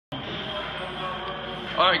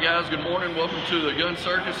All right, guys, good morning. Welcome to the gun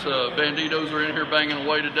circus. Banditos are in here banging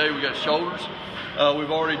away today. We got shoulders.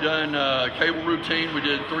 We've already done cable routine. We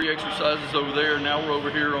did 3 exercises over there. Now we're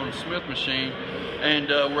over here on the Smith machine, and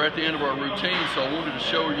we're at the end of our routine. So I wanted to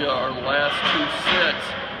show you our last 2 sets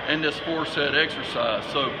in this 4-set exercise.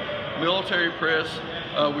 So military press,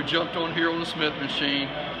 we jumped on here on the Smith machine,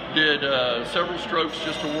 did several strokes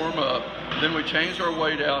just to warm up. Then we changed our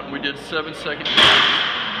weight out and we did 7-second jumps.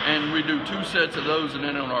 And we do 2 sets of those, and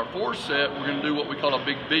then on our 4th set, we're going to do what we call a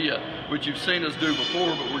big BIA, which you've seen us do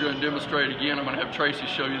before, but we're going to demonstrate again. I'm going to have Tracy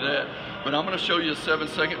show you that. But I'm going to show you a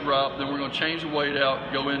 7-second drop, then we're going to change the weight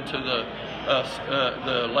out, go into the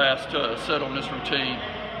last set on this routine.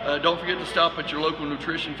 Don't forget to stop at your local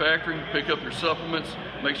nutrition factory, pick up your supplements.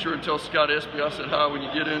 Make sure and tell Scott Espy I said hi when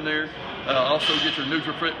you get in there. Also get your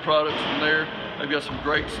NutriFit products from there. They've got some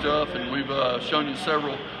great stuff, and we've shown you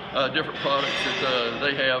several different products that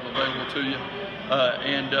they have available to you.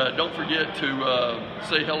 Don't forget to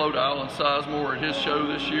say hello to Alan Sizemore at his show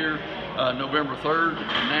this year, November 3rd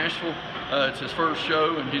in Nashville. It's his first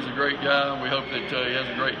show, and he's a great guy. We hope that he has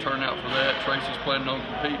a great turnout for that. Tracy's planning on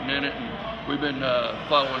competing in it, and we've been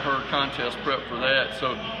following her contest prep for that.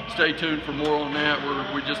 So stay tuned for more on that.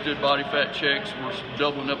 We just did body fat checks. We're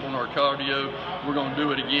doubling up on our cardio. We're going to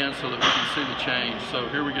do it again so that we can see the change. So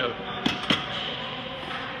here we go.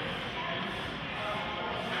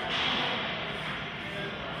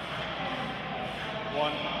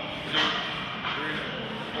 One, 2, 3,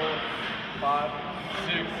 4, 5,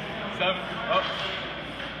 6, 7, up.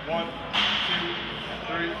 1, 2,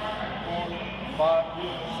 3, 4, 5,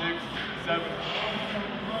 6, 7.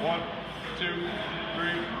 1, 2,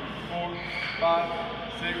 3, 4, 5,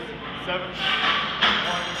 6, 7. 1,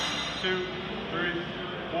 2, 3,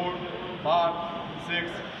 4, 5,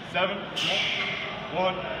 6, 7.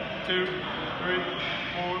 1, 2, 3,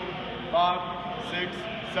 4, 5, 6,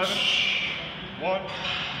 7. 1,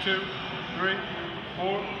 2, 3,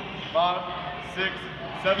 4, 5, 6,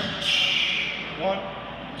 7. 1,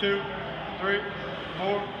 2, 3,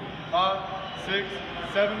 4, 5, 6,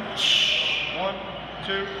 7. 1,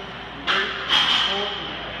 2, 3, 4,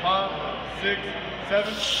 5, 6,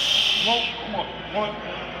 7. Come on. 1,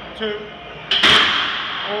 2, 3,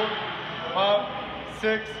 4, 5,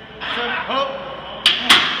 6, 7. Up.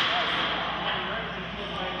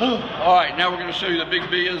 All right, now we're going to show you the big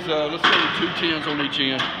Bias. Let's go with 2 10s on each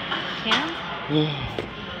end. 10?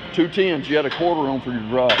 2 10s. You had a quarter on for your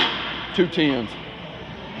drop. 2 10s.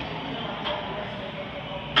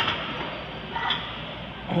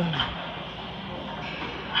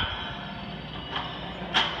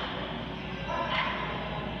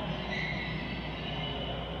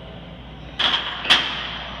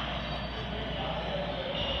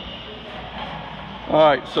 All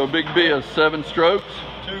right, so big Bias, 7 strokes.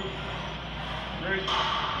 2, 3.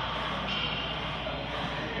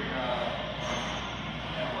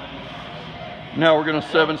 Now we're going to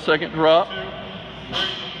 7-second drop. 2, 3,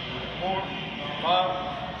 4,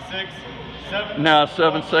 5, 6, 7. Now a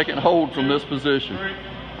 7-second hold from this position. 3,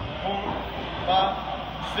 4,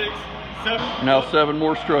 5, 6, 7. Now 7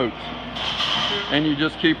 more strokes. 2, And you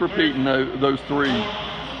just keep repeating those 3. 4,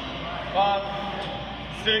 5,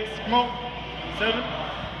 6. Come on. 7.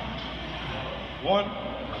 1,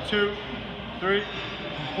 2, 3,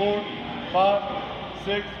 4, 5,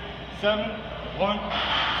 6, 7. 1,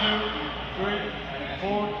 2, 3,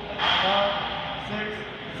 4, 5, 6,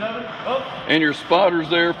 7. Up. And your spotter's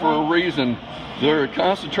there for a reason. Their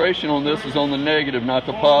concentration on this is on the negative, not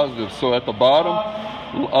the positive. So at the bottom,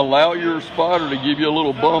 allow your spotter to give you a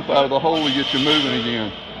little bump out of the hole to get you moving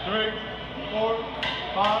again. 3, 4,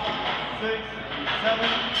 5, 6, 7.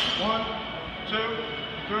 1, 2,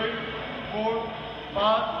 3, 4,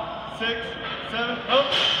 5, 6, 7. Up.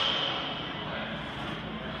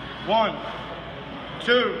 1,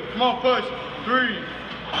 2. Come on, push. 3,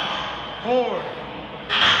 4,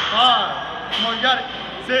 5. Come on, you got it.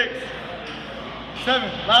 6, 7.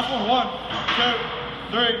 Last one. 1,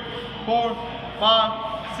 2, 3, 4,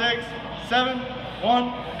 5, 6, 7.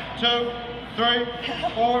 1, 2, 3,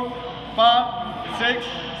 4, 5, 6,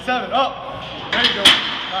 7. Up. There you go.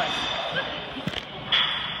 Nice.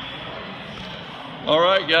 All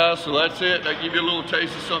right, guys, so that's it. That give you a little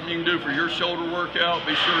taste of something you can do for your shoulder workout.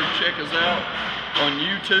 Be sure to check us out on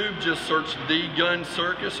YouTube. Just search The Gun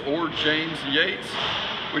Circus or James Yates.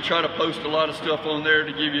 We try to post a lot of stuff on there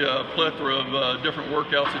to give you a plethora of different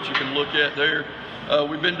workouts that you can look at there.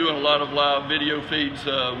 We've been doing a lot of live video feeds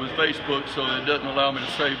with Facebook, so it doesn't allow me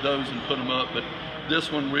to save those and put them up. But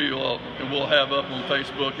this one we'll have up on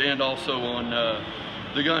Facebook and also on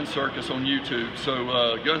The Gun Circus on YouTube.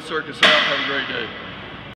 So Gun Circus out. Have a great day.